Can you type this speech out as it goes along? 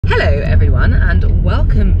Hello everyone and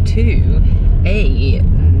welcome to a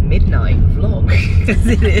midnight vlog because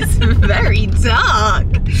it is very dark.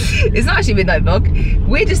 It's not actually a midnight vlog.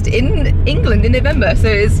 We're just in England in November, so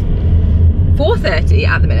it's 4:30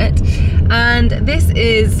 at the minute, and this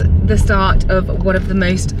is the start of one of the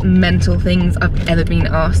most mental things I've ever been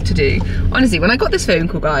asked to do. Honestly, when I got this phone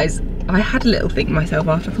call, guys, I had a little think myself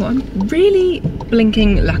after. I thought, I'm really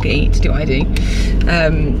blinking lucky to do what I do.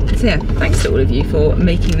 So yeah, thanks to all of you for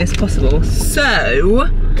making this possible. So,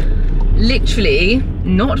 literally,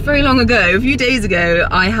 not very long ago, a few days ago,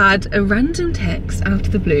 I had a random text out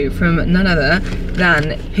of the blue from none other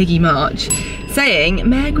than Piggy March saying,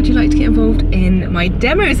 Meg, would you like to get involved in my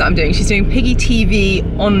demos that I'm doing? She's doing Piggy TV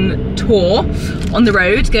on tour, on the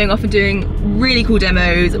road, going off and doing really cool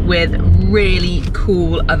demos with really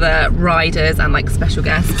cool other riders and like special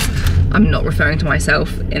guests. I'm not referring to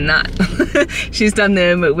myself in that. She's done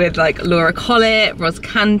them with like Laura Collett, Ros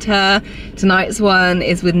Cantor. Tonight's one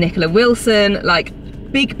is with Nicola Wilson, like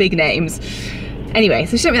big names. Anyway,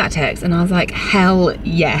 so she sent me that text and I was like, hell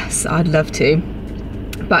yes, I'd love to.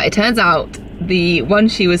 But it turns out the one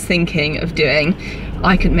she was thinking of doing,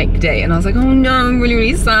 I couldn't make the date. And I was like, oh no, I'm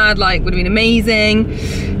really sad, like would have been amazing.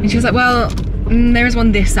 And she was like, well, there is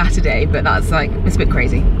one this Saturday, but that's like, it's a bit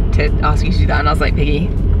crazy to ask you to do that. And I was like, Piggy,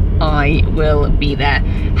 I will be there.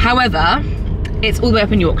 However, it's all the way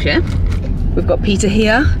up in Yorkshire. We've got Peter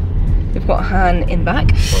here. We've got Han in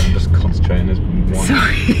back. Sorry, I'm just concentrating. There's one.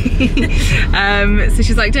 Sorry. So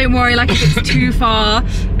she's like, don't worry, like if it's too far.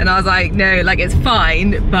 And I was like, no, like it's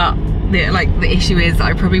fine, but the issue is that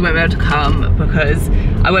I probably won't be able to come because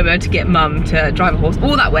I won't be able to get mum to drive a horse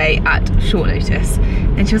all that way at short notice.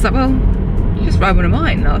 And she was like, well, you just ride one of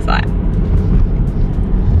mine. And I was like,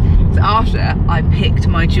 so after I picked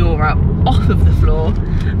my jaw up off of the floor,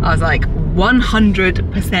 I was like,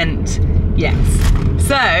 100% yes.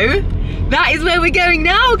 So that is where we're going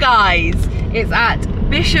now, guys. It's at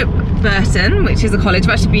Bishop Burton, which is a college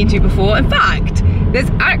I've actually been to before. In fact, there's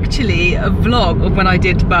actually a vlog of when I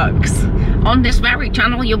did Bucks on this very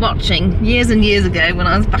channel you're watching years and years ago when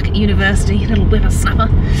I was back at university, little whippersnapper.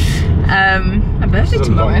 My birthday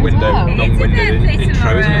tomorrow. Long-winded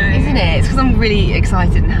intro, isn't it? Isn't it? It's because I'm really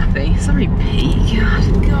excited and happy. Sorry, Pete.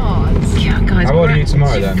 God, guys. How old are you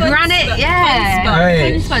tomorrow then? Granite, yeah.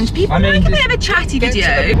 Hey. Fun sponge. People I mean, like a bit of a chatty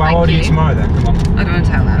video. How old are you tomorrow then? Come on. I don't want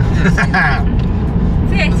to tell that.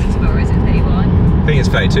 30 tomorrow, is it 31? I think it's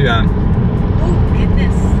 32, Anne. Oh,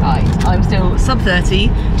 goodness. Right, I'm still sub 30,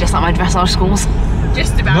 just like my dressage scores.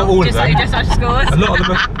 Just about. Not all just of them. Like dressage scores. A lot of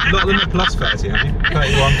them are plus 30, aren't you?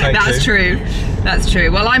 31, 32. That's true. That's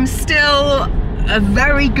true. Well, I'm still a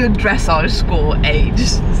very good dressage score age,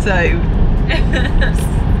 so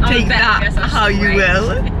take that how you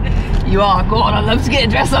will. You are. Go on, I'd love to get a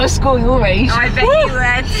dressage score your age. I bet you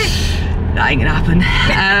would. That ain't gonna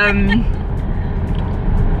happen.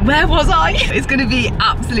 Where was I? It's gonna be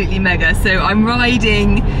absolutely mega. So I'm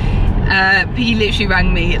riding. Piggy literally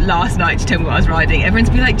rang me last night to tell me what I was riding. Everyone's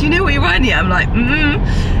been like, do you know what you're riding yet? I'm like,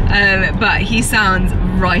 but he sounds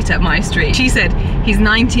right up my street. She said he's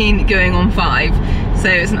 19 going on 5. So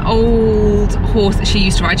it's an old horse that she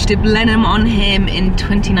used to ride. She did Blenheim on him in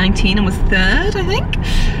 2019 and was 3rd, I think.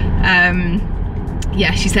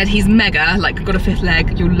 Yeah, she said he's mega, like got a 5th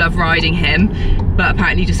leg, you'll love riding him, but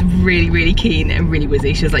apparently just really keen and really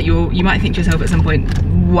whizzy. She was like, you might think to yourself at some point,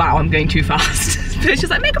 wow, I'm going too fast. But she's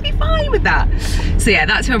like, Meg, I'll be fine with that. So yeah,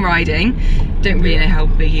 that's who I'm riding. Don't really know how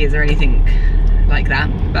big he is or anything like that,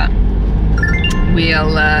 but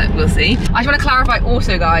we'll see. I just want to clarify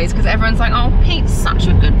also, guys, because everyone's like, oh, Pete's such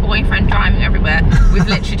a good boyfriend driving everywhere. We've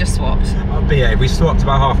literally just swapped. Oh, BA, we swapped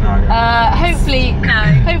about half an hour ago.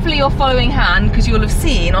 Hopefully you're following Han, because you'll have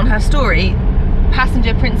seen on her story,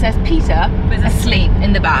 passenger Princess Peter was asleep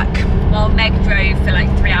in the back. Well, Meg drove for like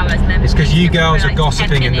 3 hours and then... It's because you girls are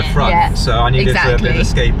gossiping in the front, yeah, so I needed a bit of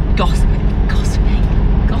escape. Gossiping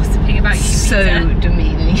about you, so Peter.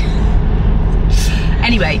 demeaning.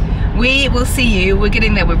 Anyway, we will see you. We're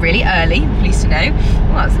getting there. We're really early, I'm pleased to know.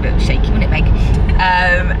 Well, that's a bit shaky, wasn't it, Meg?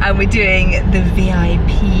 And we're doing the VIP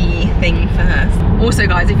thing first. Also,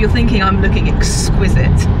 guys, if you're thinking I'm looking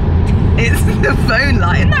exquisite, it's the phone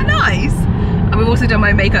light. Isn't that nice? And we've also done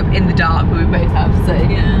my makeup in the dark, but we both have, so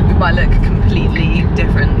yeah, we might look completely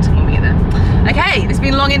different when we get there. Okay, this has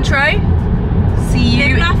been a long intro. See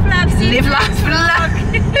you. Live, laugh, love. Live, laugh, love.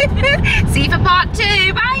 See you for part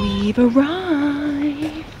 2. Bye. We've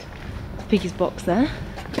arrived. Piggy's box there.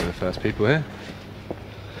 We're the first people here.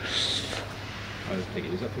 Oh, there's Piggy.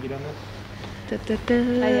 Is that Piggy down there? Da, da, da.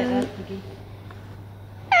 Oh yeah, that's Piggy.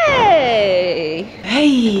 Hey!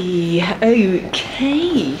 Hey!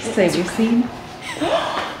 Okay, so we've seen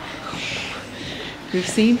We've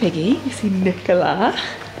seen Piggy, we've seen Nicola.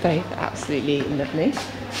 Both absolutely lovely.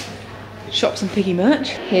 Shop some Piggy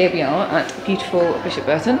merch. Here we are at beautiful Bishop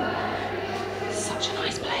Burton. Such a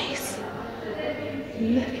nice place.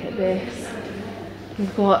 Look at this.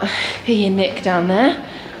 We've got Piggy and Nick down there,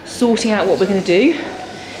 sorting out what we're going to do.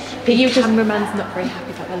 Piggy was just... cameraman's not very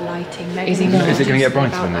happy about the lighting. Maybe Is he not? Is it going to get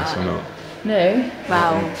brighter than this or not? No.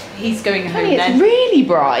 Well, he's going home Honey, then. it's really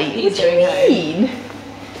bright. He's what do you going mean?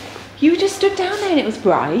 You just stood down there and it was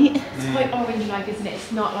bright. It's quite orange-like, isn't it?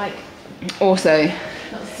 It's not like... Also,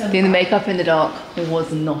 doing the makeup in the dark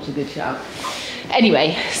was not a good shout.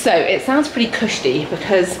 Anyway, so it sounds pretty cushy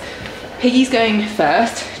because Piggy's going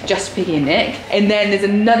first, just Piggy and Nick, and then there's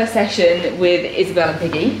another session with Isabel and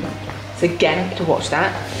Piggy. So again, I get to watch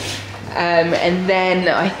that. And then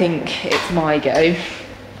I think it's my go.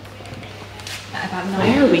 At about 9.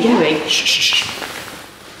 Where are we going? Shh, shh, shh.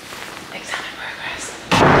 Exam in progress.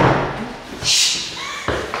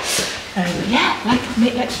 Yeah, like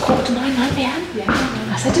 9:15, 9 p.m. Yeah.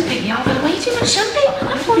 I said to Piggy, I've had way too much champagne.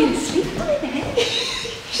 I'm falling asleep by then. You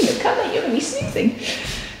shouldn't have come out, you're going to be snoozing.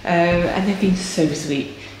 And they've been so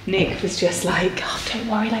sweet. Nick was just like, oh, don't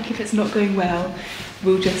worry, like if it's not going well,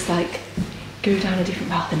 we'll just like go down a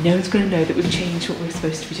different path and no one's going to know that we've changed what we're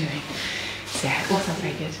supposed to be doing. So yeah, it all sounds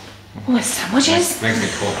very good. Oh, sandwiches! Makes me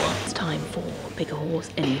cold one. It's time for Bigger Horse,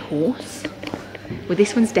 Any Horse. Well,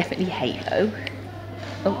 this one's definitely Halo.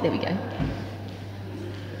 Oh, there we go.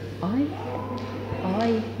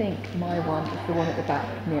 I think my one is the one at the back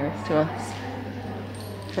nearest to us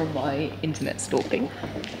from my internet stalking.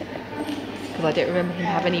 Because I don't remember him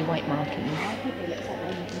have any white markings. I think it looks like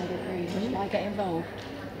they need another groom. Should I get involved?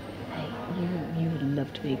 Hey, you would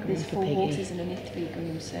love to be a groom There's for 4 Piggy. horses and only 3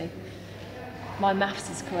 grooms, so my maths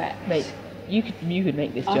is correct. Mate, you could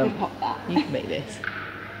make this I jump. can pop that. You could make this.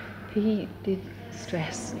 Piggy did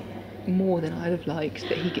stress more than I'd have liked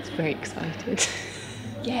that he gets very excited.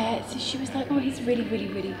 Yeah, so she was like, oh, he's really, really,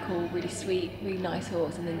 really cool, really sweet, really nice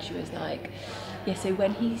horse. And then she was like, yeah, so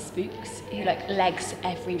when he spooks, he like legs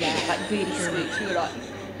everywhere, like really spooks. We were like,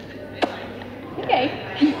 okay.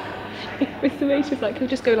 It was the way she was like, he'll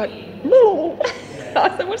just go like, no. I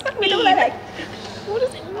was like, what's that middle leg? What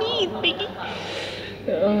does it mean, Piggy?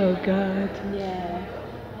 Oh God. Yeah.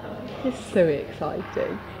 It's so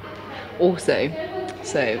exciting. Also,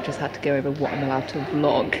 so just had to go over what I'm allowed to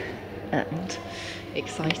vlog, and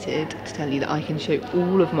excited to tell you that I can show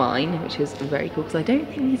all of mine, which is very cool because I don't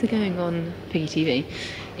think these are going on Piggy TV.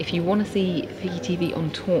 If you want to see Piggy TV on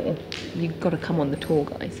tour, you've got to come on the tour,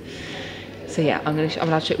 guys. So yeah, I'm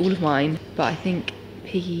allowed to show all of mine, but I think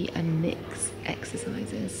Piggy and Nick's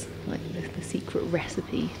exercises, like the secret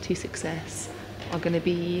recipe to success, are going to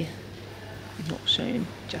be not shown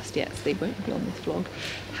just yet, so they won't be on this vlog.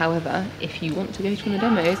 However, if you want to go to one of the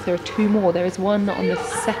demos, there are 2 more. There is one on the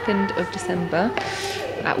 2nd of December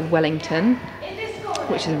at Wellington,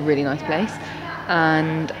 which is a really nice place,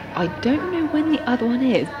 and I don't know when the other one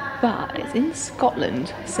is, but it's in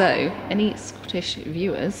Scotland, so any Scottish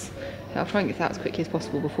viewers, I'll try and get that as quickly as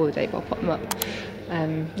possible before the date, but I'll pop them up.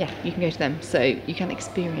 Yeah, you can go to them, so you can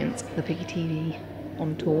experience the Piggy TV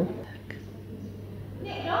on tour.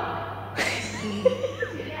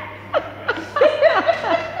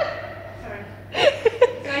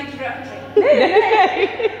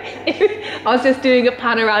 I was just doing a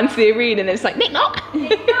pan around to the arena and it's like, Nick knock!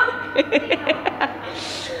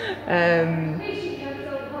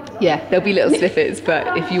 Yeah, there'll be little snippets,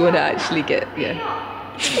 but if you want to actually get, yeah.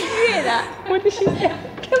 Did you hear that? What did she say?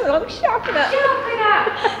 Come on, sharpen up!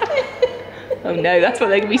 Oh no, that's what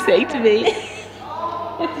they're going to be saying to me.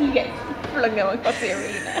 You get flung out across the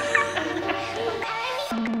arena.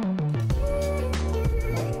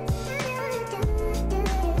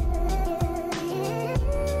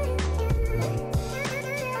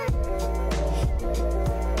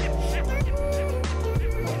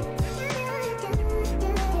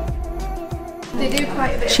 They do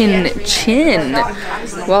quite a bit. Chin Chin.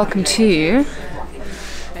 Welcome to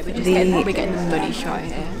We're getting the money shot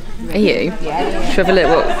here. Are you? Yeah. Should we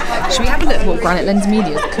have a look what Granite Lens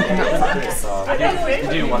Media is cooking up for us? You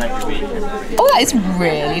do one every week. Oh, that is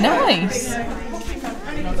really nice.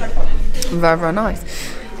 Very, very nice.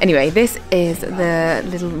 Anyway, this is the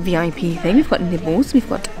little VIP thing. We've got nibbles, we've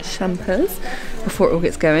got champers before it all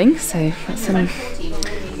gets going. So we've got some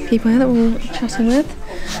people here that we're all chatting with.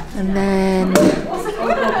 And then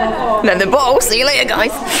the ball. See you later,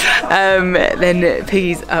 guys. Then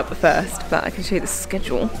Piggy's up first, but I can show you the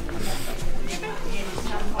schedule.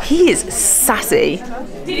 He is sassy.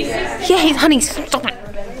 Yeah, honey, stop it.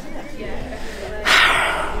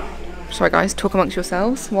 Sorry, guys. Talk amongst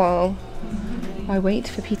yourselves while I wait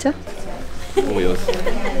for Peter. All yours.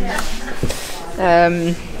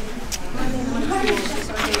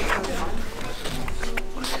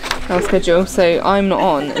 Our schedule, so I'm not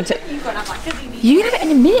on until... You have it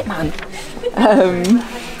in a minute, man.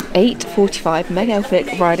 8:45, Meg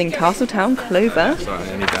Elphick riding Castletown Clover. Sorry,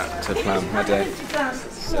 I need that to plan my day.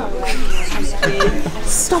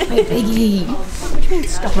 Stop it, Piggy. What do you mean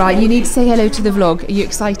stop? Right, you need to say hello to the vlog. Are you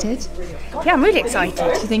excited? Yeah, I'm really excited. Do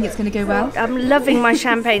you think it's going to go well? I'm loving my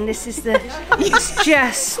champagne. This is the... It's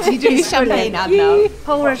just... You do champagne ad now.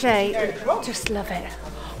 Paul Roger, just love it.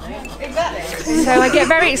 So I get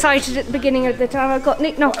very excited at the beginning of the time. I've got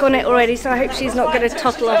Nick Knock on it already, so I hope she's not going to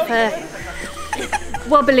toddle off her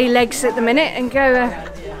wobbly legs at the minute and go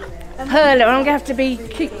hurler. I'm going to have to be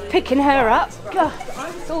picking her up. God,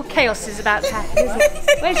 it's all chaos is about to happen, isn't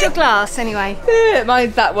it? Where's your glass anyway?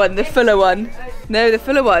 Mine's that one, the fuller one. No, the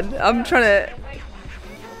fuller one. I'm trying to...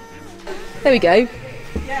 There we go.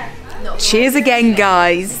 Cheers again,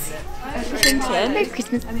 guys. Merry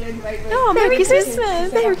Christmas. Oh, Merry Christmas.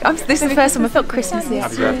 This is the first time I felt Christmas here.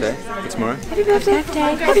 Happy birthday for tomorrow. Happy birthday.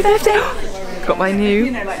 Happy birthday. Got my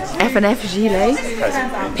new F&F gilet.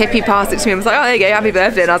 Pippi passed it to me and was like, oh, there you go, happy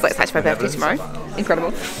birthday. And I was like, it's actually my birthday tomorrow.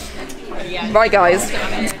 Incredible. Right, guys,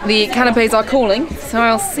 the canapes are calling, so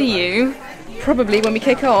I'll see you probably when we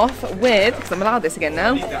kick off with, because I'm allowed this again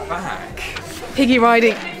now, Piggy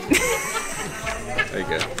riding. There you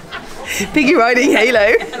go. Piggy riding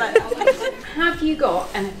Halo. Have you got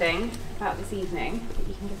anything about this evening that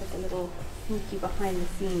you can give us a little sneaky behind the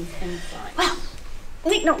scenes insight? Well,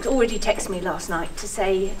 Nick Knox already texted me last night to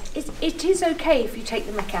say it is okay if you take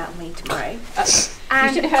the mick out of me tomorrow. And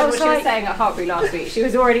you should have heard what she was saying at Hartbury last week. She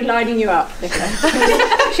was already lining you up, Nicola.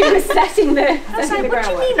 She was setting the I was like, what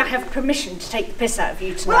do you mean I have permission to take the piss out of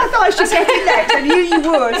you tonight? Well, I thought I should get in next, and you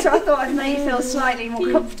would, so I thought I'd make you feel slightly more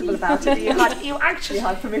comfortable about it. You actually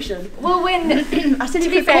had permission. Well, when I said,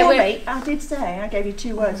 if you call me, I did say, I gave you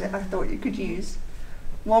 2 words that I thought you could use.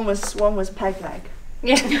 One was peg leg.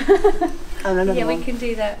 Yeah. And another yeah, one. we can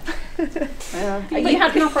do that. You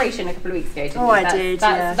had an operation a couple of weeks ago, didn't you? I did,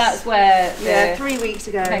 yes. That's where the 3 weeks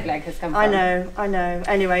ago. peg leg has come from. I know.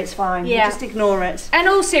 Anyway, it's fine. Yeah. You just ignore it. And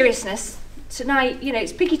all seriousness, tonight,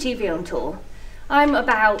 it's Piggy TV on tour. I'm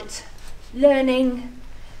about learning,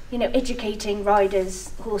 educating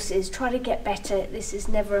riders, horses, try to get better. This is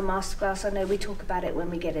never a masterclass. I know we talk about it when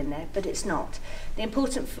we get in there, but it's not. The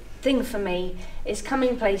important thing for me is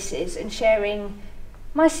coming places and sharing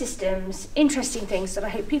my systems, interesting things that I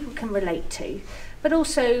hope people can relate to, but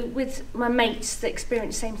also with my mates that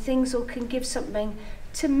experience the same things or can give something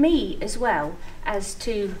to me as well as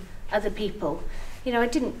to other people.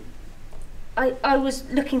 I was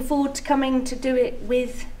looking forward to coming to do it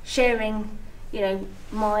with sharing,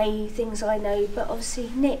 my things I know, but obviously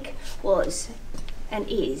Nick was and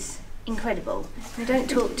is incredible. I don't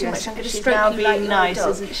talk too much. I'm going to stroke you like nice, a dog.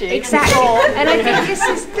 isn't she? Exactly. And I think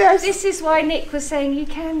this is why Nick was saying you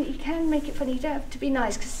can make it funny. You don't have to be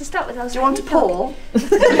nice. Because to start with, I was. Do you want to pour?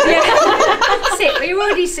 Yeah. Sit. You're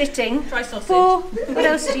already sitting. Try sausage. Pour. What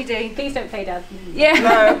else do you do? Please don't pay Dad. Yeah.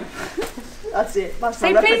 No. That's it. That's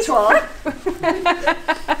my repertoire.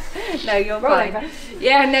 No, you're fine.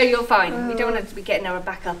 Yeah, no, you're fine. We don't want to be getting her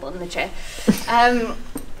back up on the chair.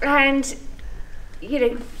 And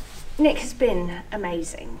Nick has been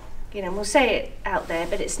amazing. We'll say it out there,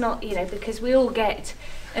 but it's not, because we all get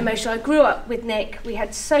emotional. I grew up with Nick. We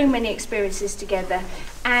had so many experiences together,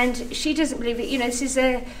 and she doesn't believe it. This is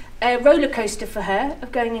a roller coaster for her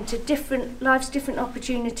of going into different lives, different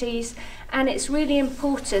opportunities, and it's really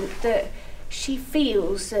important that she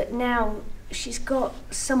feels that now she's got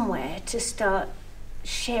somewhere to start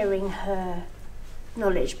sharing her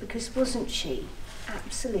knowledge, because wasn't she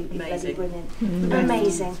absolutely bloody brilliant?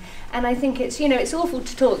 Amazing. And I think it's it's awful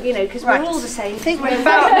to talk because we're all the same. Surely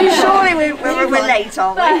we're late,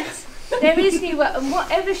 aren't we? But there is new and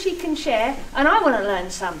whatever she can share, and I want to learn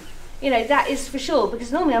some. That is for sure,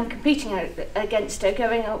 because normally I'm competing against her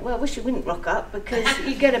going, oh, well, I wish you wouldn't rock up because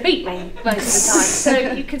you're going to beat me most of the time, so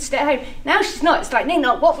you could stay at home. Now she's not. It's like,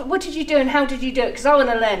 Nina, what did you do and how did you do it? Because I want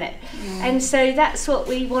to learn it. And so that's what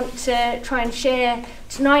we want to try and share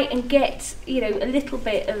tonight and get, a little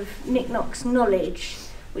bit of Nick Knock's knowledge,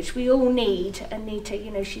 which we all need and need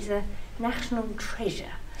to, she's a national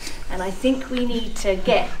treasure. And I think we need to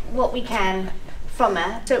get what we can from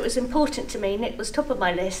her. So it was important to me. Nick was top of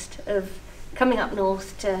my list of coming up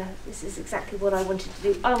north to, this is exactly what I wanted to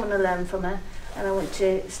do. I want to learn from her, and I want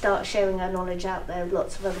to start sharing her knowledge out there with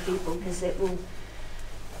lots of other people, because it will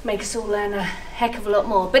make us all learn a heck of a lot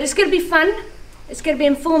more. But it's going to be fun. It's going to be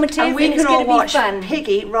informative and we it's can all going to be watch fun.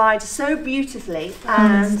 Piggy ride so beautifully,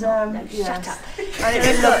 and Shut up. and it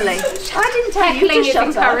was lovely. I didn't tell you to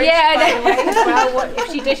shut up. Yeah, by the way, as well.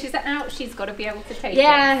 If she dishes it out, she's got to be able to take it.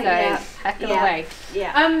 So heckle away.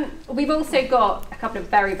 Yeah. We've also got a couple of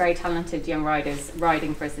very, very talented young riders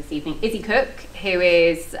riding for us this evening. Izzy Cook, who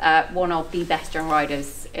is one of the best young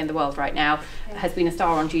riders in the world right now, has been a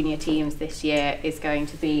star on junior teams this year, is going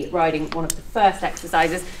to be riding one of the first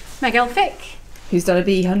exercises. Meg Elphick, who's done a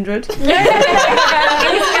B100, is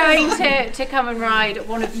going to come and ride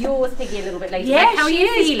one of yours, Piggy, a little bit later. Yeah, how are you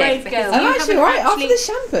feeling? I'm actually right after the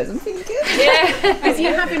shampoos. I'm feeling good. Yeah, because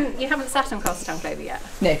you haven't sat on Castletown Clover yet.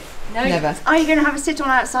 No, never. Are you going to have a sit on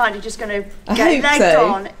outside? You're just going to get legged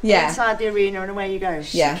on inside the arena, and away you go.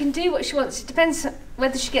 Yeah. She can do what she wants. It depends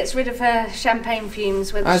whether she gets rid of her champagne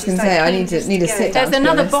fumes. Whether I was going to say I need to sit down. There's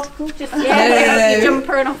another bottle. Just no. your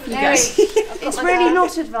jumper and off you go. It's really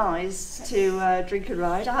not advised to drink and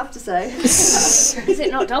ride, I have to say. Is it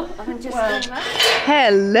not, Dom? I'm just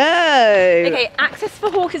Hello. Okay, access for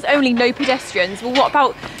horses only, no pedestrians. Well, what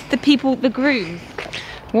about the people, the grooms?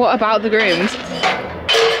 What about the grooms?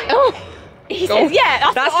 Oh, he says,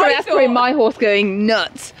 yeah, that's probably my horse going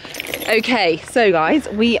nuts. Okay, so guys,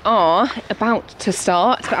 we are about to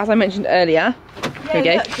start, but as I mentioned earlier, there we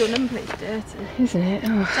go. Look, your number plate's dirty. Isn't it?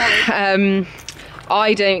 Oh.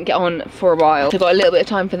 I don't get on for a while. We've got a little bit of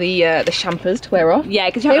time for the champers to wear off. Yeah,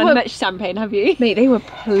 because you haven't had much champagne, have you? Mate, they were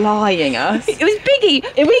plying us. It was Piggy.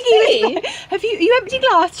 Piggy was like, have you empty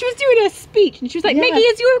glass? She was doing a speech and she was like, Meggie,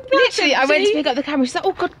 is your glass literally, I went to pick up the camera. She's like,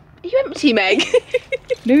 oh God, are you empty, Meg?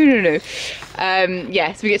 No.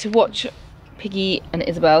 Yeah, so we get to watch Piggy and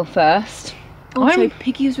Isabel first. Also,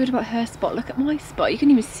 Piggy was worried about her spot. Look at my spot. You can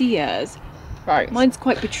even see hers. Right. Mine's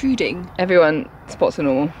quite protruding. Everyone, spots are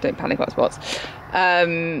normal. Don't panic about spots.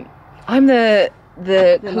 I'm the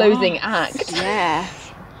closing act. Yeah.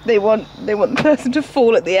 They want the person to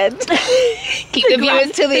fall at the end. Keep the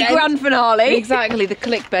viewers till the end. Grand finale. Exactly, the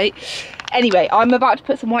clickbait. Anyway, I'm about to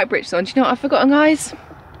put some white britches on. Do you know what I've forgotten, guys?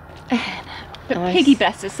 But nice. Piggy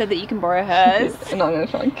bless her so that you can borrow hers. And I'm going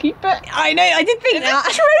to try and keep it. I know, I did think that.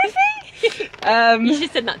 Trophy? You should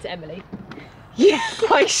have said that to Emily. Yeah,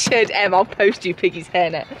 I should. I'll post you Piggy's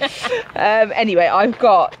hairnet. Anyway, I've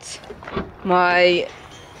got my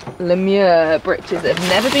Lemure britches that have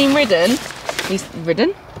never been ridden.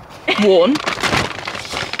 Worn.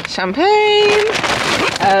 Champagne.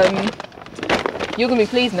 You're going to be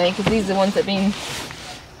pleased, mate, because these are the ones that have been...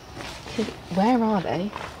 Where are they?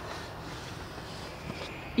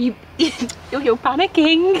 You're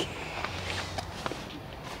panicking.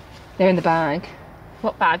 They're in the bag.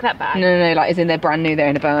 What bag? That bag? No, like as in they're brand new, they're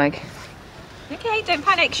in a bag. Okay, don't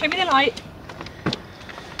panic, show me the light.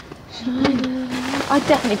 I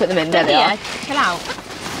definitely put them in, there they are. Chill out.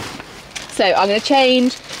 So I'm going to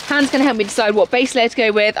change. Han's going to help me decide what base layer to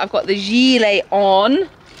go with. I've got the gilet on.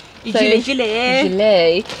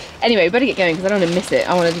 Gilet. Anyway, we better get going because I don't want to miss it.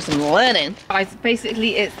 I want to do some learning. Guys,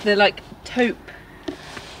 basically it's the like taupe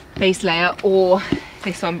base layer or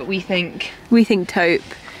this one, but we think taupe.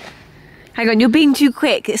 Hang on, you're being too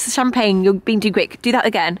quick. It's the champagne, you're being too quick. Do that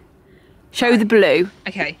again. Show the blue.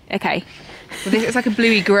 Okay. Well, it's like a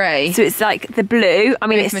bluey grey. So it's like the blue. I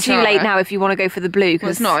mean, it's too late now if you want to go for the blue.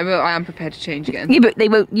 Well, it's not. I am prepared to change again. Yeah, but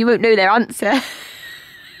you won't know their answer.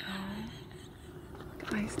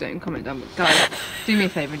 Guys, don't comment down. Guys, do me a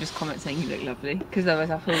favour and just comment saying you look lovely, because otherwise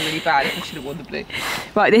I feel really bad if I should have worn the blue.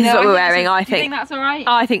 Right, this is what we're wearing. I think. Do you think that's all right?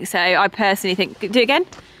 I think so. I personally think. Do it again.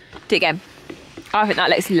 Do it again. I think that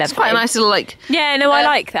looks lovely. It's quite a nice little like. Yeah, no, I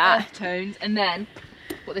like that. Earth tones, and then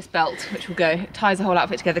got this belt which will go. It ties the whole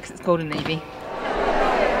outfit together because it's gold and navy.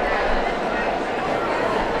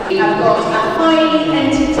 We have got a highly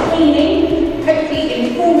entertaining, hopefully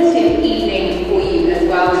informative evening for you as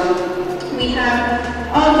well. We have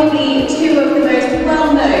arguably two of the most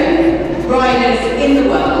well-known riders in the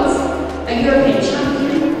world, a European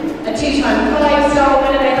champion, a two-time 5-star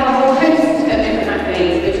winner. They have a whole host of different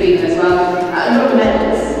accolades between them as well, and gold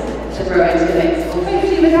medals to throw into the mix.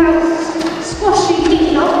 Hopefully without squashing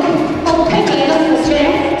the knock on Piggy and the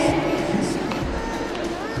chair.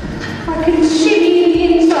 I can shimmy in the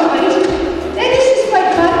inside. And this is quite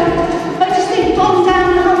fun. I just think bomb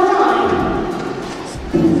down the whole time.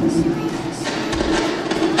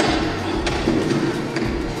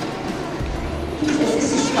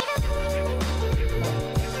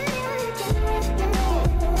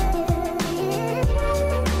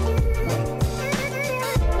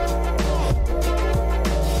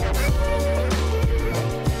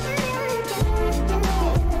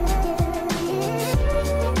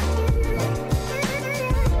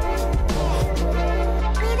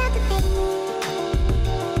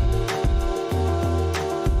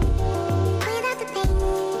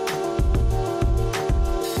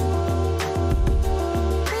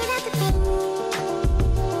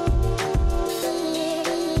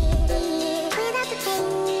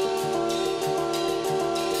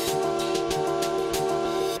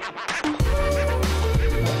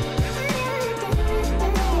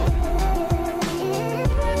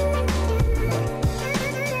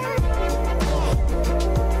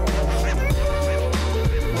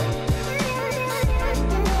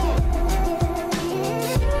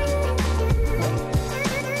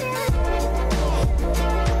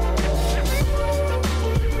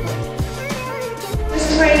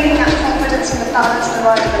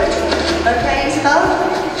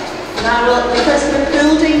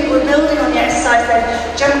 exercise then,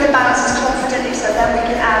 jump the balances confidently so then we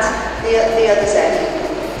can add the others in.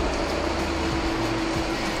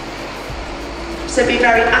 So be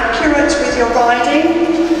very accurate with your riding,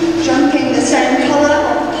 jumping the same colour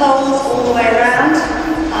of the poles all the way around.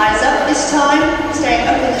 Eyes up this time, staying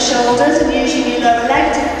up in the shoulders and using your lower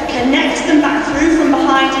leg to connect them back through from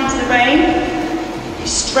behind into the rein. Be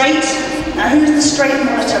straight. Now who's the straight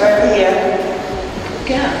monitor over here? Good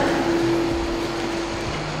girl.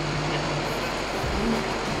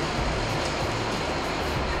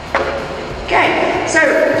 Okay, so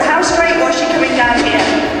how straight was she coming down here?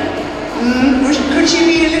 Could she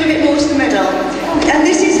be a little bit more to the middle? And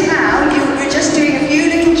this is how, we're just doing a few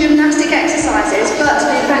little gymnastic exercises, but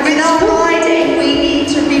with our riding we need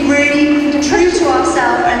to be really true to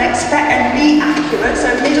ourselves and expect and be accurate,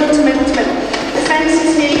 so middle to middle to middle. The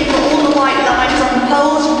fences here, you've got all the white lines on the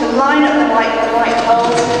poles, you can line up the white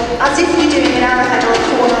poles as if you're doing an arrowhead or a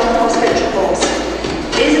corner on a cross-country course.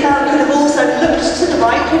 Isabel could have also looked to the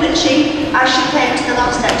right, couldn't she, as she came to the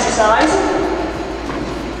last exercise.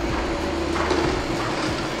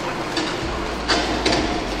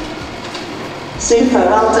 Super,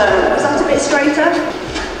 well done. Was that a bit straighter?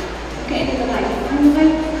 Okay, the other way.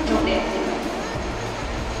 Not there.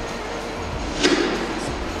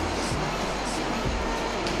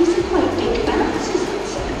 These are quite big bounces, I'd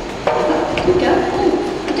say. Oh, good girl.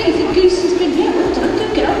 Oh, I don't think Goose has been here. Well done,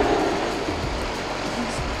 good girl.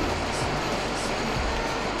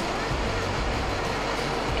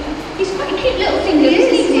 He's quite a cute little thing. He is.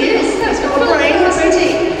 He's got a brain, hasn't he?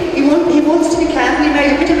 He wants to be careful. He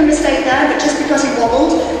made a bit of a mistake there, but just because he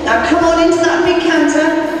wobbled. Now come on into that big canter.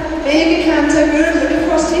 Big canter, good. Look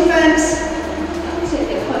across to your fence. That's it.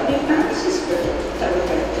 They're quite big bounces for it.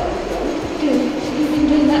 Good. You've been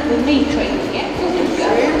doing that with me training, yeah? Good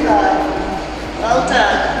girl. Super. Well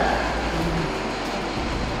done.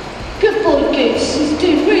 Good boy, Goose. He's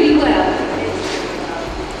doing really well.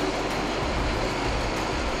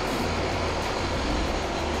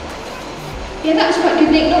 Yeah, that's quite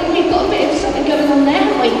good, Nick. Look, we've got a bit of something going on there,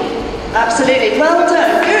 haven't we? Absolutely. Well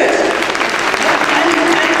done. Good. And for a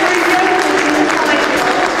young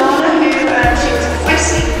person, who she was a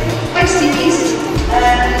feisty beast.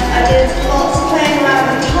 I did lots of playing around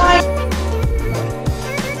with time.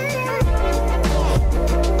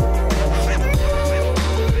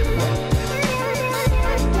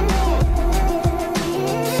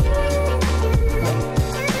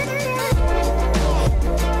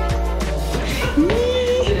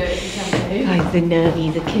 The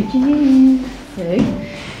nervies are kicking in. So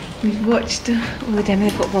we've watched all the demo.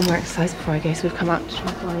 I've got one more exercise before I go, so we've come out to try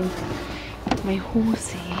and find my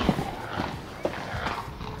horsey.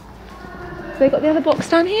 Have they got the other box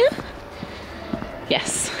down here?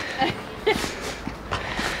 Yes.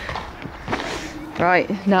 Right,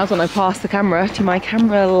 now's when I pass the camera to my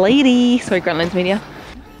camera lady. Sorry, Grantlands Media.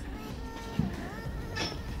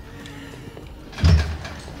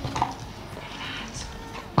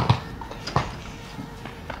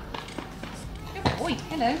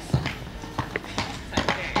 Hello.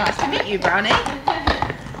 Nice to meet you, Brownie. I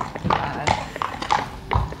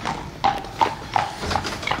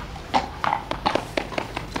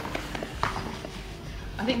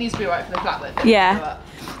think it needs to be right for the flat width. Yeah.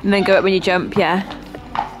 And then go up when you jump, yeah.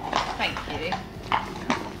 Thank you.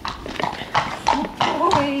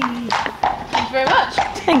 Thank you very much.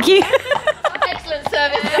 Thank you. Excellent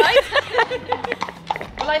service, guys.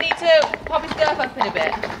 Well, I need to pop his girth up in a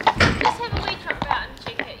bit. Just have a wee cut about and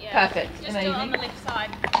check it, yeah. Perfect. Just do it on the left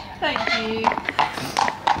side. Thank you.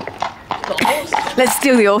 Got a horse. Let's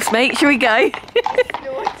steal the horse, mate. Shall we go?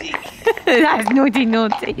 Naughty. That's naughty,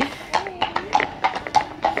 naughty.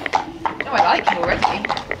 Oh, I like him already.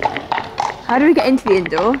 How do we get into the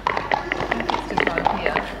indoor? It's just down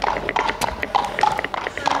here.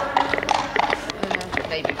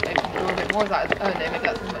 Maybe open the door a bit more. Is that, oh no, maybe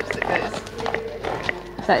that's as much as it goes.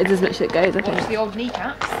 That is as much as it goes, I Watch think. the old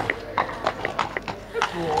kneecaps. Good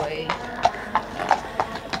boy.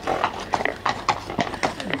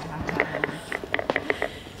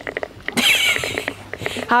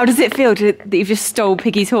 How does it feel that you've just stole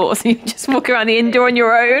Piggy's horse and you just walk around the indoor on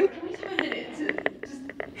your own? Can we have a minute to just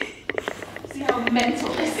see how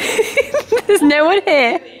mental this is? There's no one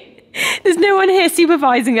here. There's no one here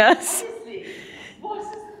supervising us. Honestly,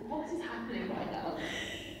 what is happening right now?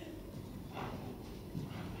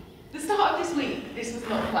 The start of this week, this was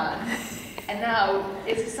not planned. And now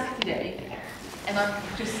it's a Saturday. And I'm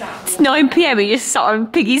just sat. It's 9 PM and you just sat on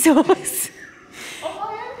Piggy's horse. On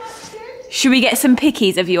my own, that's good. Should we get some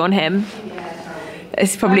pickies of you on him? Yeah, probably.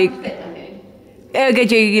 It's probably. I'm fit, okay. Oh,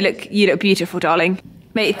 good. You look beautiful, darling.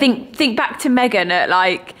 Mate, think back to Megan at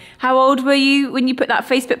like, how old were you when you put that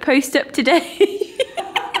Facebook post up today?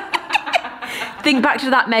 Think back to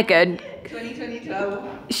that Megan. 2012.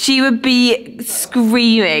 She would be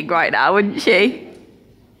screaming right now, wouldn't she?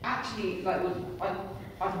 Actually, like, I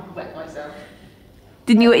wet myself.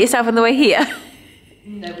 Didn't you wet yourself on the way here?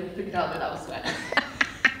 No, we figured out that was sweat.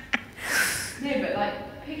 No, but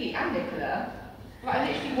like, Piggy and Nicola, like,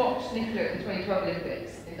 I literally watched Nicola at the 2012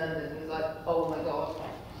 Olympics in London and was like, oh my god.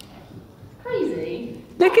 Crazy.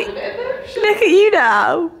 Look at you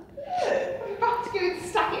now. I'm about to go and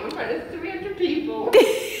stack it in front of 300 people.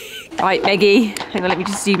 Right, Meggie, hang on, let me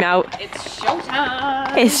just zoom out. It's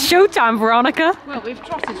showtime. It's showtime, Veronica. Well, we've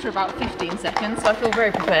trotted for about 15 seconds, so I feel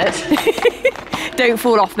very prepared. Don't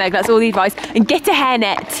fall off, Meg, that's all the advice. And get a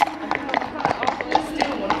hairnet.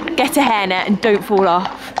 Get a hairnet and don't fall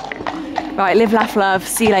off. Right, live, laugh, love.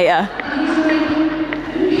 See you later.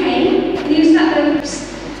 Okay, use that oops.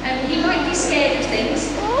 You might be scared of things,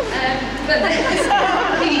 but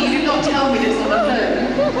Piggy, you did not tell me this on the phone.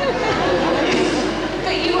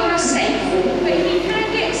 But you are safe. But he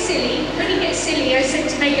can get silly. When he gets silly, I said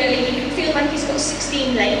to Meg earlier, you can feel like he's got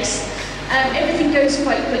 16 legs. Everything goes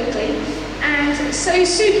quite quickly. And so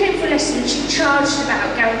Sue came for a lesson and she charged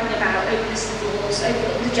about, galloping about over the walls,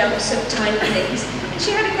 over the jumps of tiny things. And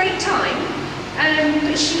she had a great time.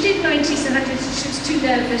 But she did 90s and 100s and she was too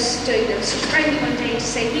nervous doing them. So she rang me one day to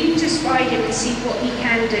say, will you just ride him and see what he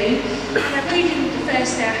can do? And I rode him the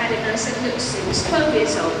first day I had him and I said, look Sue, he's 12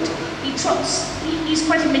 years old. He trots, he's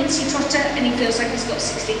quite a mincy trotter and he feels like he's got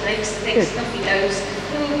 16 legs and things, stuff he knows.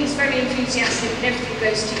 Oh, he's very enthusiastic and everything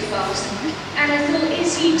goes too fast. And I thought,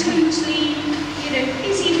 is he totally, you know,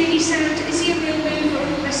 is he really sound? Is he a real mover or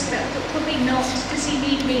all the rest of that? But probably not. Does he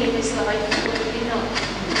need me in his life? Probably not.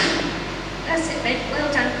 That's it, Meg. Well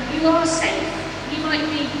done. You are safe. You might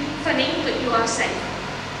be funny, but you are safe.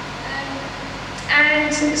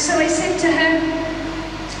 And so I said to her,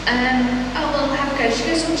 oh, well, have a go. She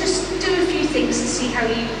goes, well, just do a few things and see how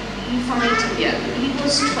you find him. Yeah. He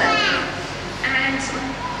was 12. And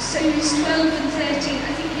so he's 12 and 13.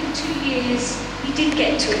 I think in 2 years, he did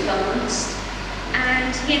get to advanced.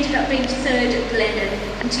 And he ended up being third at Glennon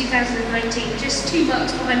in 2019, just 2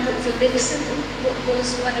 marks behind Brookfield Millicent, what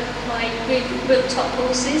was one of my real top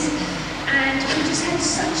horses. And we just had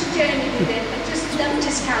such a journey with him. I just loved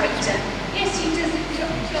his character. Yes, he does the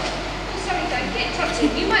trot. Oh, sorry, guys, get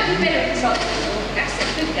trotting. You might be better at trotting. That's a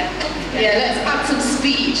good girl. Yeah, let's add some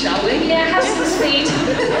speed, shall we? Yeah, have some speed.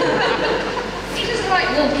 He doesn't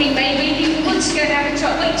like walking, maybe. He wants to go and have a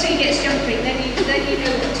trot. Wait till he gets jumping, then you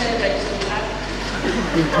know what turbo's all about.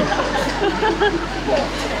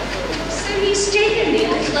 So he's genuinely a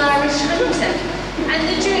little Irish hunter, and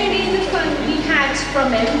the journey and the fun we had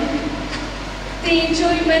from him, the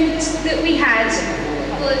enjoyment that we had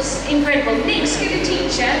was incredible. Nick's going to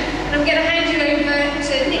teach her, and I'm going to hand you over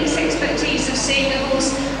to Nick's expertise of seeing a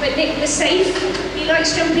horse, but Nick was safe, he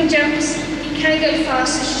likes jumping jumps, he can go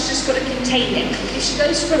fast, so she's just got to contain him. If she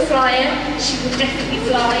goes for a flyer, she will definitely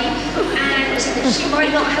fly, and she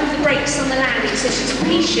might not have the brakes on the landing, so she's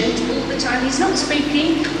patient all the time. He's not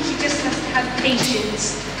spooky, she just has to have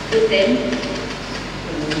patience with him.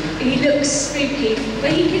 He looks spooky,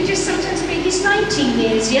 but he can just sometimes be, he's 19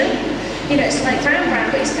 years young. You know, it's like Brown,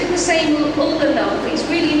 but he's been the same all along. He's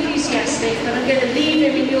really enthusiastic, but I'm going to leave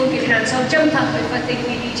him in your good hands. I'll jump up if I think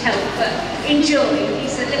we need help, but enjoy.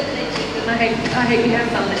 He's a little legend, and I hope you have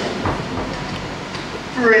fun with him.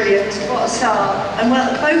 Brilliant, what a start. And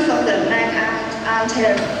well, both of them, Meg and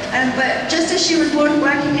him. But just as she was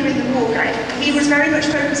working here in the walk, he was very much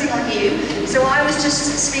focusing on you. So I was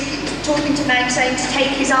just talking to Meg, saying to take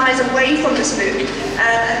his eyes away from the spook.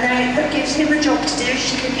 And then it gives him a job to do.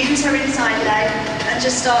 She can use her inside leg and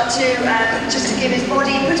just start to, just to give his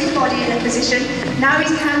body, put his body in a position. Now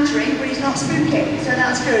he's cantering, but he's not spooking, so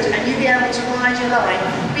that's good. And you'll be able to ride your line,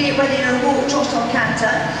 be it whether you're a walk, trot or canter,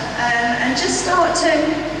 and just start to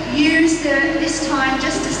use this time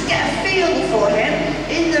just to get a feel for him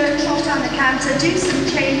in the trot and the canter, do some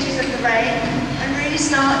changes of the rein and really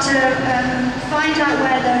start to find out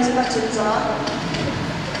where those buttons are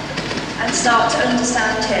and start to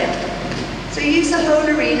understand him. So use the whole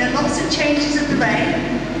arena, lots of changes of the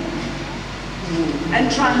rein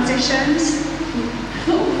and transitions.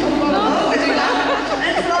 And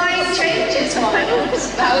flying changes, why not?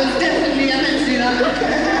 That was definitely, I meant to do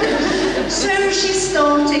that. So she's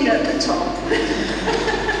starting at the top.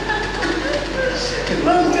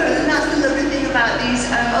 Well, good, and that's the lovely thing about these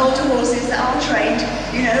older horses that are trained.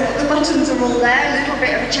 You know, the buttons are all there, a little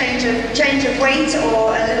bit of a change of weight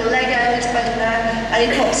or a little leg out, and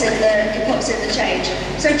and he pops in the change.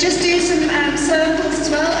 So just do some circles as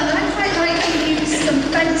well, and I quite like to use some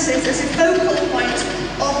fences as a focal point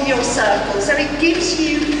of your circle. So it gives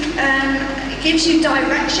you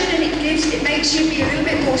direction, and it makes you be a little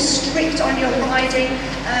bit more strict on your riding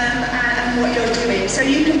and what you're doing. So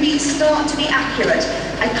you can start to be accurate.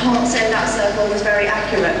 I can't say that circle was very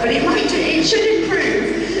accurate, but it should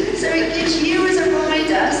improve. So it gives you as a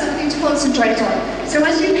rider something to concentrate on. So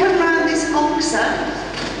as you come around this oxer,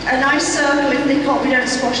 a nice circle if we don't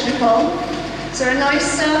squash Nicole. So a nice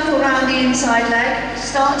circle around the inside leg.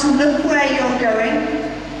 Start to look where you're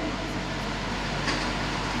going.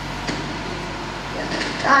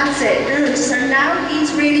 That's it, good. So now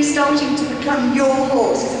he's really starting to become your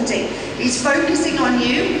horse, isn't he? He's focusing on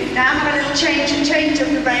you. Now have a little change of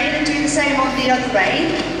the rein and do the same on the other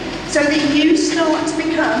rein. So that you start to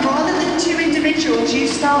become, rather than two individuals, you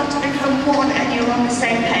start to become one and you're on the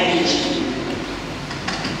same page.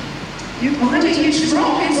 Why don't you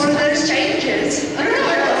drop in one of those changes? I don't know,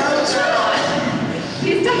 I'll try.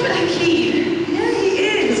 He's definitely keen. Yeah, he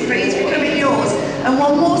is, but he's becoming yours. And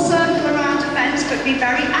one more circle around a fence, but be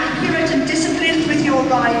very accurate and disciplined with your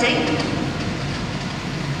riding.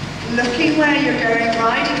 Looking where you're going,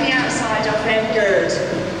 riding the outside of him, good.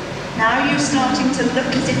 Now you're starting to look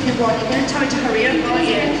as if you want. You're going to tell me to hurry up, aren't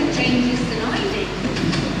you? Changes than I did.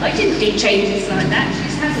 I didn't do changes like that. She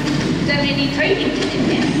just hasn't done any training with him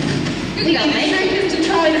yet. Good girl, mate. He takes to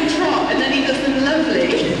try and trot, and then he does them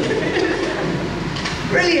lovely.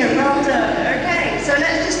 Brilliant, well done. Okay, so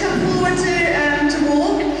let's just come forward to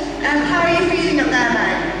walk. How are you feeling up there,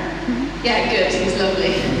 Meg? Yeah, good. He's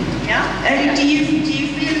lovely. Yeah. Do you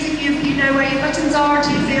feel as if you know where your buttons are? Do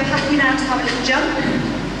you feel happy now to have a little jump?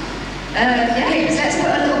 Yeah. Okay, let's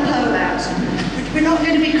put a little pole out. We're not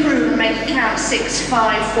going to be crude and make it count 6,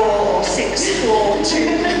 5, 4, or 6, 4,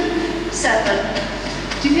 2, 7.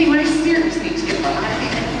 Do you think my spirits need to get I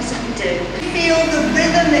think they possibly do. Feel the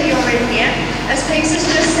rhythm that you're in here. As Piggs has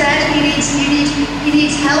just said, he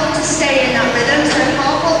needs help to stay in that rhythm. So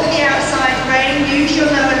half up with the outside rein, use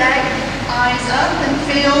your lower leg, eyes up, and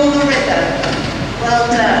feel the rhythm. Well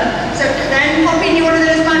done. So then pop in one of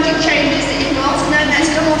those magic changes that you've got, and then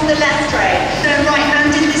let's come off the left rein. Turn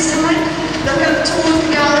right-handed this time. Look up towards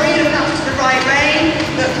the gallery, look up to the right rein,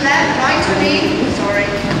 look left, right to me. Sorry,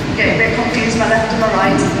 I'm getting a bit confused, my left and my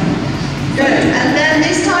right. Good. And then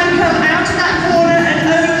this time come out of that corner and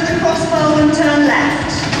over the crossbow and turn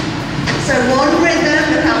left. So one rhythm,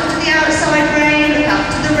 look after the outside rein, look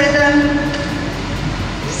after the rhythm.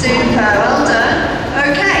 Super, well done.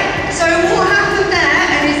 Okay, so what happened there,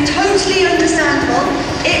 and it's totally understandable,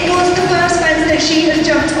 it was the first fence that she had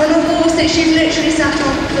jumped on a horse that she'd literally sat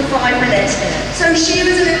on for 5 minutes. So she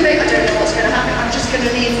was a little bit, I don't know what's going to happen, I'm just going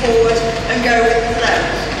to lean forward and go with the flow.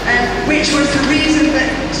 Which was the reason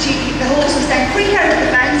that the horse was then quick over the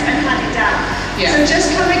fence and had it down. Yeah. So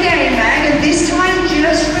just come again, Meg, and this time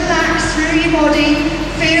just relax through your body,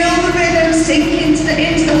 feel the rhythm sink into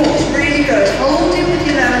the horse, really good. Hold it with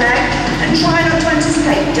your lower leg and try not to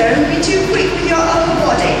anticipate. Don't be too quick with your upper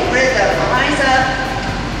body. Rhythm, eyes up.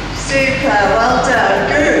 Super, well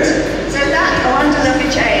done, good. So that, and a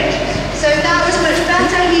lovely change. So that was much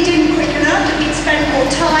better, he didn't quicken up, he'd spent more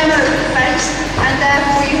time over the fence, and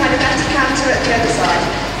therefore you had a better counter at the other side.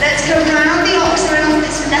 Let's go round the oxer and off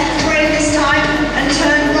this left rein this time, and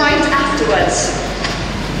turn right afterwards.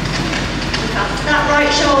 After that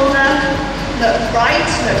right shoulder, look right,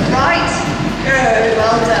 good,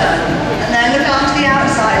 well done. And then look after the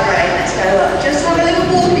outside rein, let's go up. Just have a little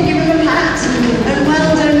walk and give him a pat, and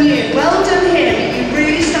well done you, well done him. You're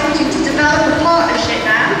really starting to develop a partnership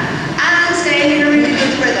now, and staying in a really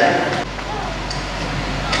good rhythm.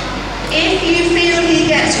 If you feel he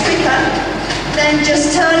gets quicker, then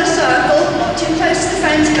just turn a circle, not too close to the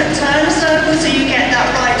fence, but turn a circle so you get that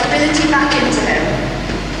rideability back into him.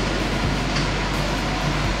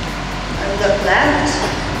 And look left.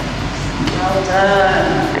 Well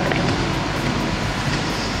done.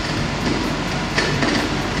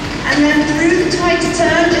 And then through the tighter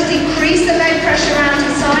turn, just increase the leg pressure around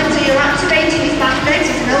his side so you're activating his back legs.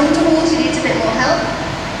 He's an older horse, he needs a bit more help.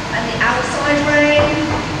 And the outside rein,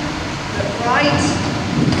 look right.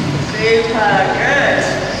 Super, good.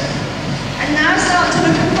 And now start to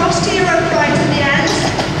look across to your upright at the end.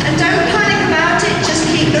 And don't panic about it, just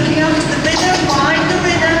keep looking up to the rhythm, ride the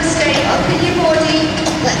rhythm, stay up in your body.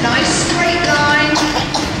 Nice straight line.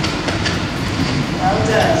 Well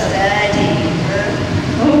done, steady.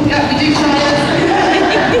 Oh, yeah, we do try that.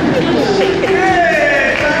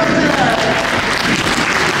 Good, well done.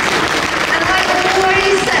 And like I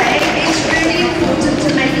always say, it's really important to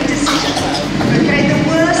make a decision. Okay, the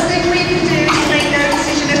worst thing we can do is make no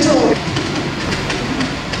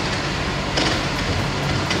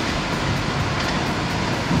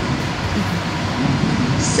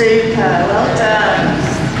Well done.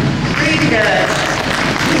 Really good.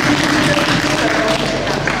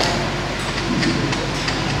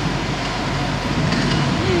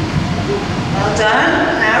 Well done.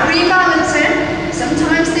 Now rebalancing.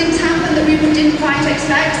 Sometimes things happen that we didn't quite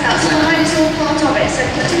expect. That's fine, it's all part of it. So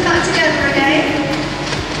putting that together again.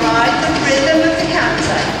 Ride the rhythm of the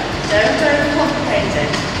canter. Don't overcomplicate it.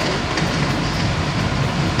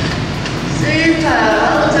 Super,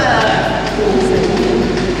 well done.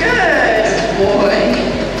 Good. Boy.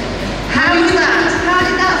 How was that? How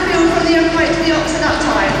did that feel from the upright to the ox at that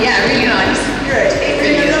time? Yeah, really nice. Good. It was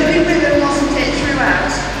a lovely rhythm, wasn't it,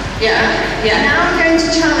 throughout? Yeah, yeah. Now I'm going to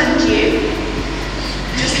challenge you,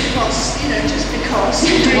 just because, you know, just because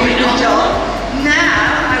you're doing a good job.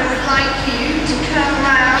 Now I would like you to come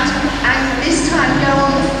around and this time go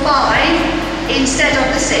on the 5 instead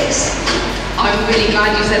of the 6. I'm really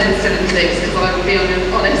glad you said instead of 6 because I will be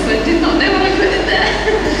honest, I did not know when I put it there.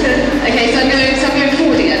 Okay, so I'm going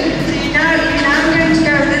forward again. So you're now going to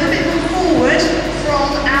go a little bit more forward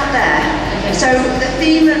from out there. Okay. So the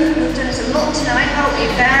theme of, we've done it a lot tonight, help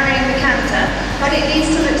you varying the canter, but it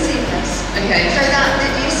needs to look seamless. Okay. So that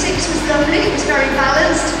your 6 was lovely, it was very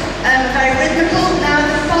balanced, very rhythmical. Now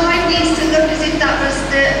the 5 needs to look as if that was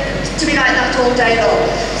to be like that all day long.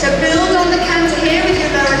 So build on the canter here with your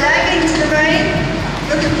lower leg into the rein,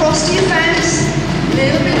 look across to your fence, a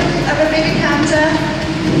little bit of a bigger canter.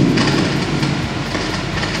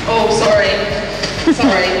 Oh, sorry.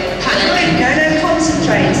 Sorry. Panic. No,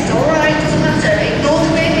 concentrate. It's alright, doesn't matter. Ignore the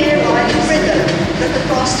way here, ride the rhythm. Look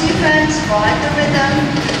across to your fence, ride the rhythm.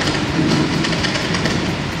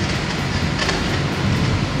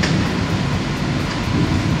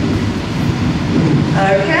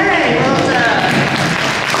 Okay, well done.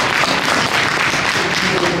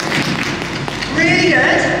 Really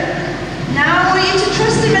good. Now I want you to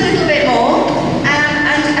trust him a little bit more,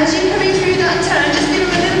 and as you're coming through that turn, just give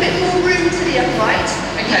him a little bit more room to the upright.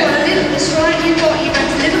 Okay. You got a little, the stride you went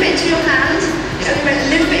a little bit to your hand, so you went a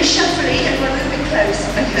little bit shuffly and went a little bit close.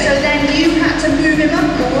 Okay. So then you had to move him up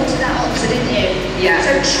more to that opposite, didn't you? Yeah.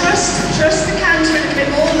 So trust the canter a little bit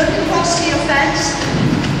more, look across to your fence,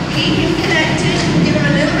 keep him connected, give him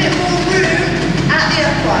a little bit more room at the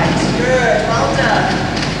upright. Good, well done.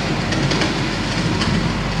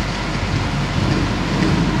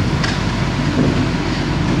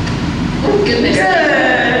 Oh, goodness.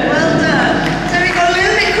 Good, well done. So we got a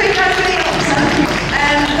little bit quicker for the oxer,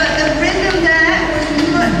 but the rhythm there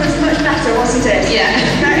was much better, wasn't it? Yeah.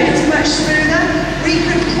 It's much smoother. We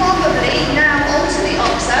could probably now alter the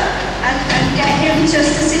oxer and get him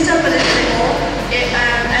just to sit up a little bit more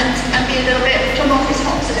and be a little bit, come off his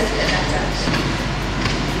hops a little bit better.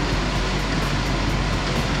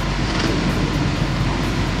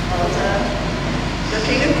 Well done.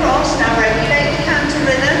 Looking across, now regulate the canter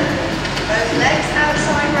rhythm. Both legs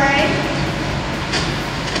outside rein.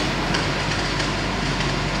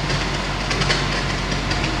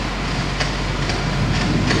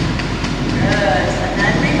 Good. And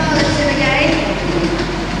then rebalance him again.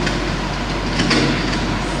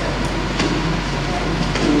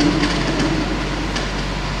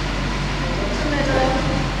 Middle to middle.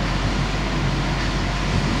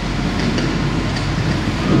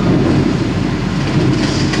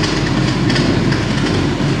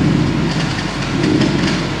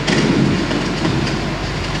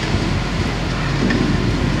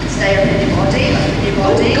 Stay up in your body, up in your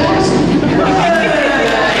body. What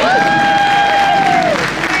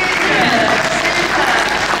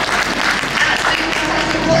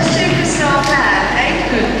a superstar there, eh?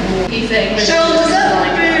 Shoulders up,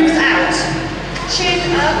 boobs out.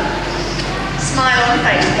 Chin up, smile on the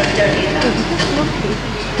face, but we don't need that.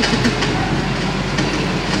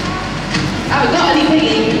 I haven't got any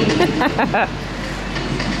piggy.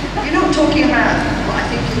 You're not talking about what I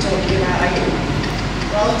think you're talking about, are you?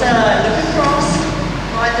 Well done. Look across,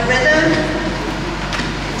 ride the rhythm.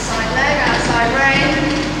 Inside leg, outside rein.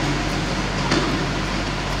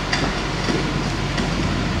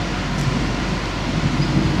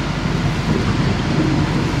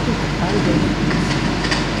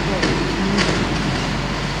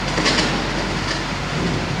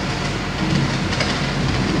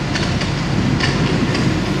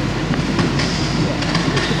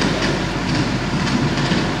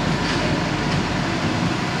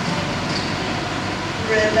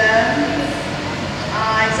 Rhythm.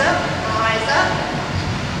 Eyes up, eyes up.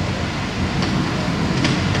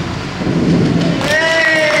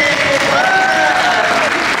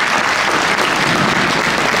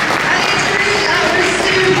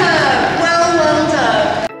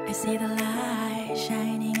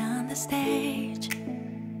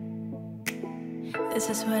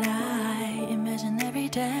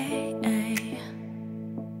 day.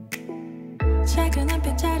 작은 한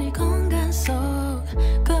뼘짜리 공간 속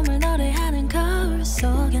꿈을 노래하는 거울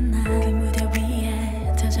속에 난 그 무대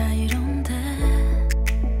위에 더 자유로운데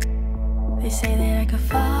They say that I could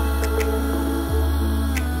fall,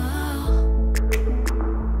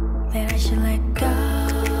 that I should let go.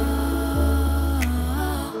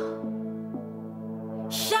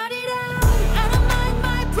 Shut it out, I don't mind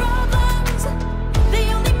my problems.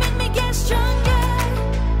 They only make me get stronger.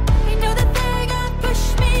 I know that they're gonna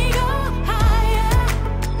push me go higher.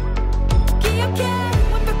 기억해,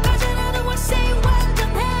 완벽하진 않아, I say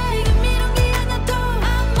완전해. 지금 이런 게 하나도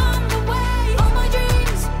I'm on the way. All my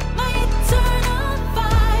dreams, my eternal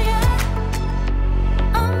fire.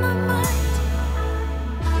 On my mind,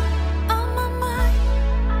 on my mind,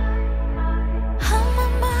 on my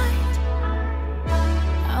mind,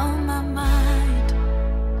 on my mind.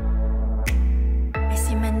 I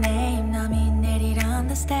see my name nominated on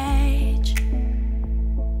the stage.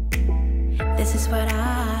 This is what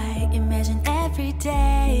I imagine every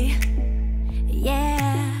day.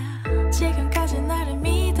 Yeah. 지금까지 나를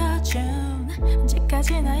믿어준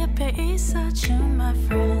언제까지 나 옆에 있어준 my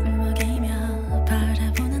friend. 먹이며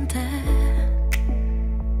바라보는데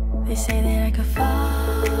They say that I could fall,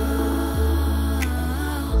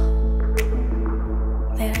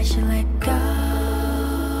 that I should let go.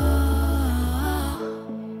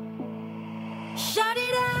 Shut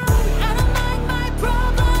it out, I don't mind my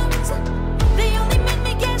problems. They only make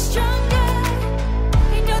me get stronger.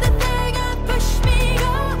 I know that they're gonna push me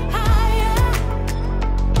go higher.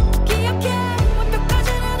 기억해,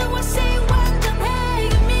 완벽하진 않아, I say 완전해.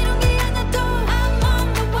 지금 이런 게 하나도 I'm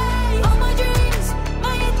on the way. All my dreams,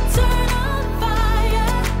 my eternal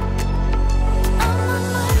fire. On my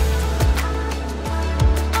mind,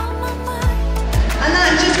 on my mind. And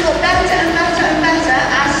that just got better and better and better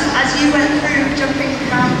as you went through jumping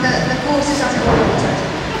around the courses as it went.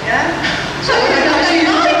 Yeah? So I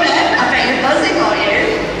bet you're buzzing, are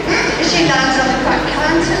you? She lands on the quite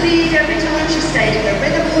cantilever every time. She stayed in the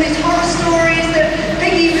rhythm. All these horror stories that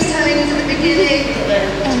Piggy was telling us at the beginning.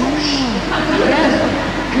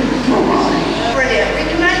 Brilliant. We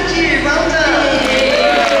commend you. Well done.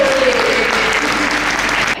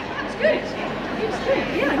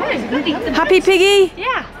 Happy, Piggy?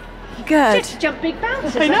 Yeah. Good. Just jump big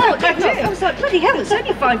bounces. I know. I was like, bloody hell, it's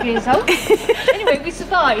only 5 years old. Anyway, we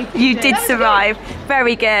survived. You did survive.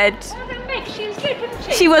 Very good. She was good, wasn't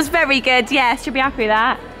she? She was very good, yes. She'll be happy with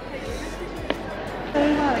that.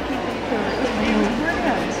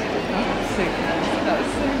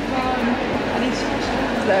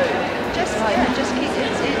 Just keep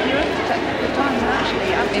it. You're only a couple of times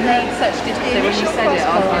actually. It made such difference when you said it. I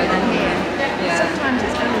was like, yeah. Sometimes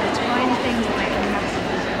it's only the tiny things that make a massive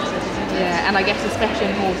difference. Yeah, and I guess especially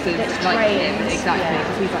in horses like him, exactly,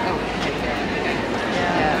 because he's like, oh, okay, okay.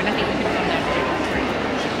 Yeah. I mean, I think we could have done that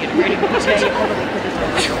if you'd really wanted to. You probably could have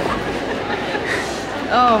done that.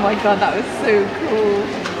 Oh my god, that was so cool.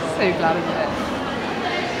 So glad of it.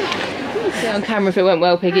 See on camera if it went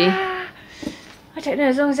well, Piggy. I don't know,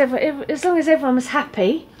 as long as everyone was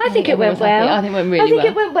happy. I think it went well. I think it went really well. I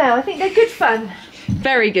think it went well. I think they're good fun.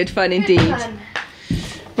 Very good fun indeed. Good fun.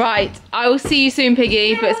 Right, I will see you soon, Piggy.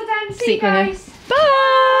 Yeah, but well done. See see you you later. guys.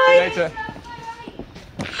 Bye. See you later.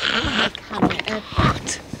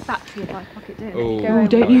 Battery in my pocket, don't Oh,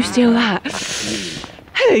 Don't you steal that.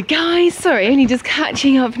 Hello guys, sorry, only just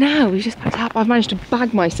catching up now. We've just packed up. I've managed to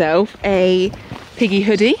bag myself a Piggy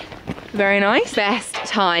hoodie. Very nice. Best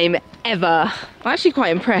time ever. I'm actually quite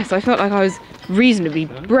impressed. I felt like I was reasonably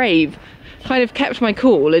brave. Kind of kept my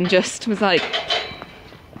cool and just was like,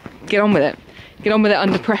 get on with it. Get on with it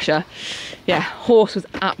under pressure. Yeah, horse was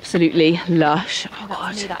absolutely lush. Oh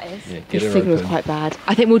god, that is. Yeah, the signal's quite bad.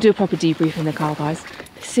 I think we'll do a proper debrief in the car, guys.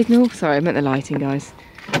 The signal, sorry, I meant the lighting, guys.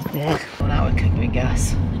 Yeah. Well, now we're cooking with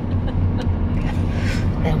gas.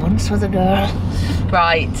 There once was a girl.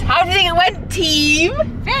 Right, how do you think it went, team?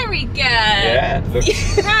 Very good. Yeah,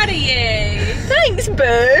 looks Proud of you. Thanks,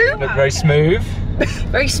 boo. looked very smooth,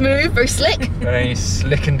 Very smooth, very slick. very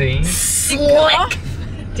slick indeed. Slick.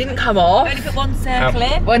 Didn't come off. Only put one circle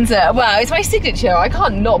in. One circle. Well, it's my signature. I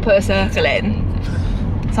can't not put a circle in.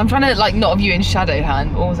 So I'm trying to like not have you in shadow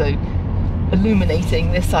hand, but also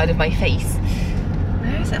illuminating this side of my face.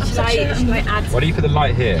 Where is it? Should I add? Why do you put the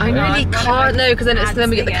light here? I really can't know because then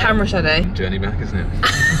we get the camera shadow. Journey back, isn't it?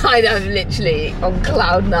 I know, I'm literally on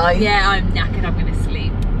cloud 9. Yeah, I'm knackered. I'm gonna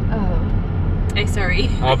sleep. Oh. Oh, sorry.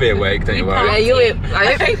 I'll be awake, don't you Yeah, worry.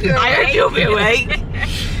 I hope you'll be awake.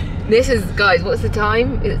 This is, guys, what's the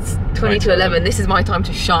time? It's 20 to 11. This is my time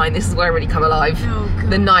to shine. This is where I really come alive. Oh, God.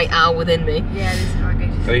 The night owl within me. Yeah, this is how I go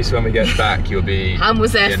to At least when we get back, you'll be. Han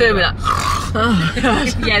was there filming that. Oh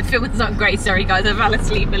god. Yeah, the film was not great. Sorry, guys. I fell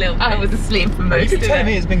asleep a little bit. I was asleep for most You of keep telling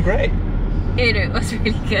it. me it's been great. You know, it was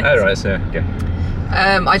really good. Oh, right, so, okay.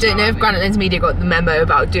 I don't know if Granite Lens Media got the memo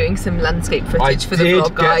about doing some landscape footage for the vlog, I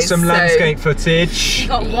did guys. get some landscape footage. You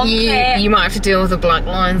got one clip. You might have to deal with the black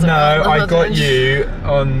lines. No, around the I got footage. you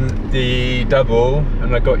on the double,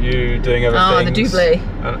 and I got you doing other Oh, the things. double.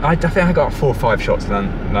 And I think I got 4 or 5 shots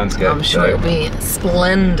landscape. I'm sure it'll be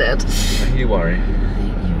splendid. You worry.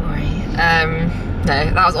 You worry.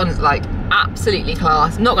 No, that was honestly like absolutely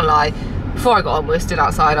class. I'm not gonna lie. Before I got on, we stood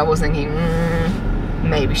outside. I was thinking,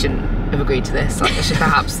 maybe shouldn't have agreed to this. Like, I should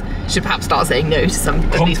perhaps start saying no to some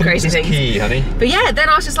of these crazy Confidence is things. key, honey. But yeah, then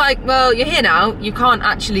I was just like, well, you're here now. You can't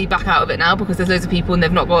actually back out of it now because there's loads of people and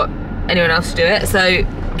they've not got anyone else to do it. So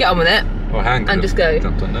get on with it. Well, hang And just go.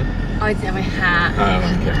 Jumped on there. I didn't have a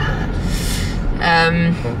hat.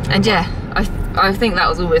 And yeah, I think that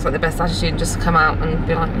was always like the best attitude, and just come out and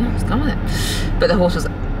be like, yeah, just go on with it. But the horse was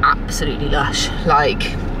absolutely lush. Like,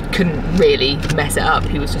 couldn't really mess it up.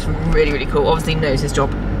 He was just really, really cool. Obviously knows his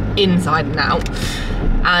job inside and out,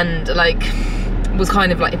 and like was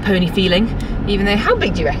kind of like a pony feeling, even though, how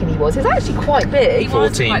big do you reckon he was? He was actually quite big.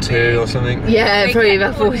 14.2 or something. Yeah, They probably kept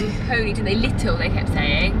about 40. calling him Pony, didn't they? Little, they kept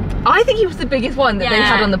saying. I think he was the biggest one that they Yeah.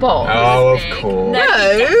 had on the box. Oh, of Big. course. No.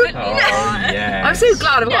 definitely Oh, not. yeah. I'm so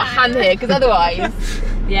glad I've got a hand here, because otherwise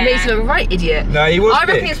Yeah. it makes you look a right idiot. No, he was I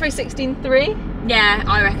reckon big. it's probably 16.3. Yeah,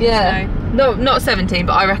 I reckon Yeah. so. No, not 17,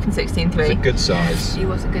 but I reckon It's a 16.3. good size. He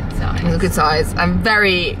was a good size. It was a good size. I'm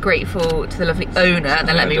very grateful to the lovely owner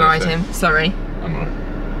that let me ride him. Sorry. I'm alright.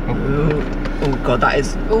 Oh god, that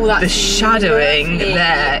is Oh, that's the shadowing lovely.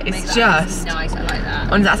 there. Makes It's that just nice. I like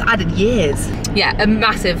that. honestly, that's added years. Yeah, a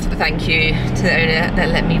massive thank you to the owner that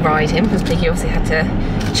let me ride him, because Piggy obviously had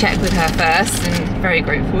to check with her first, and very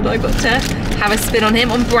grateful that I got to have a spin on him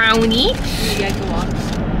on Brownie. Yeah, go on.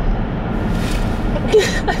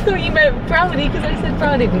 I thought you meant Brownie because I said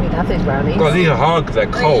Brownie. We need to have those brownies. God, these are hard because they're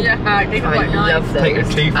cold. Yeah, they're I quite nice. love those. Take your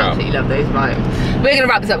teeth out. Absolutely love those. Right, we're gonna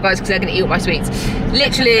wrap this up, guys, because they're gonna eat all my sweets.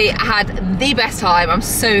 Literally had the best time. I'm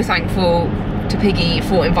so thankful to Piggy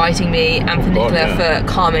for inviting me and for Nicola for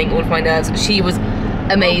calming all of my nerves. She was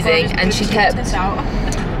amazing, Oh, God, and she it's kept this out.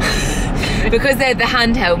 because they're the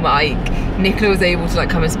handheld mic. Nicola was able to like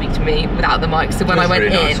come and speak to me without the mic. So when I That's went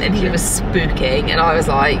really in nice, and he yeah. was spooking, and I was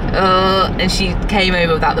like, and she came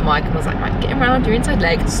over without the mic and was like, right, get him around your inside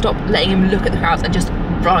leg, stop letting him look at the crowds and just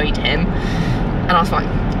ride him. And I was fine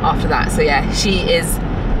after that. So yeah, she is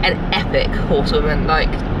an epic horsewoman. Like,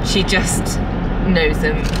 she just knows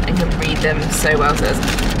them and can read them so well. So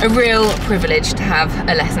it's a real privilege to have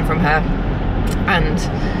a lesson from her. And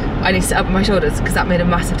I need to sit up on my shoulders because that made a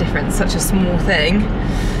massive difference. Such a small thing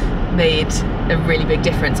made a really big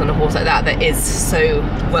difference on a horse like that is so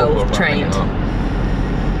well trained.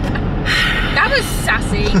 That was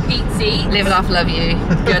sassy, Pete. Live, laugh, love you.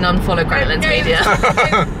 Go and unfollow Granite Lens Media.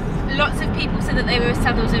 Lots of people said that they were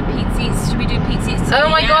saddles and Pete seats. Should we do Pete seats? Oh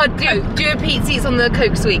my Yeah. god, do a Pete seats on the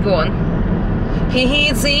Coke Suite, go on.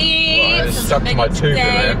 Pete seats! Stuck to my tooth in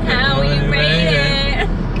there. How you rate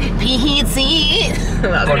it? Pete seats!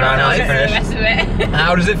 That's Go on, really Ryan, how's it nice. The rest of it.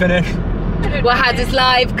 How does it finish? What has this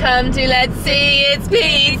life come to? Let's see, it's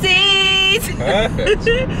Pete seats! Perfect.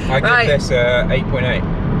 I give Right. this 8.8.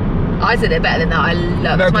 I said it better than that. I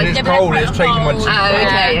love No, it. because it's cold, it's taking my teeth Oh,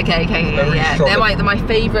 out. okay, Very yeah. solid. They're my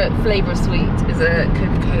favourite flavour of sweet is a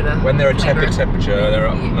Coca-Cola. When they're a flavour. tepid temperature, they're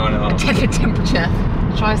up 9.5. Tepid temperature.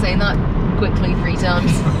 Try saying that quickly 3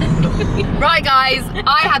 times. Right, guys,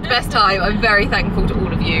 I had the best time. I'm very thankful to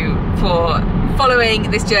all of you for following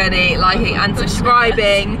this journey, liking and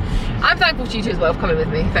subscribing. I'm thankful to you two as well for coming with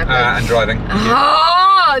me. Fair play. And driving.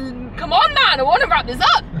 Oh, come on, man! I want to wrap this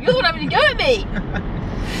up. You're the one having to go at me.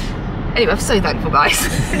 Anyway, I'm so thankful, guys.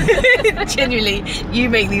 Genuinely, you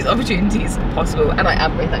make these opportunities possible, and I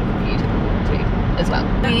am very thankful for you too, as well.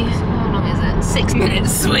 How long is it? 6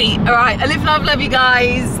 minutes. Sweet. All right. I live, love, love you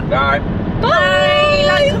guys. Bye. Bye.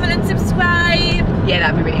 Like, comment, and subscribe. Yeah,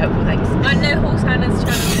 that'd be really helpful. Thanks. I know Horse Hannah's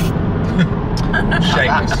channel.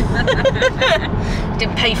 Shameless.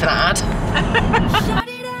 Didn't pay for that ad.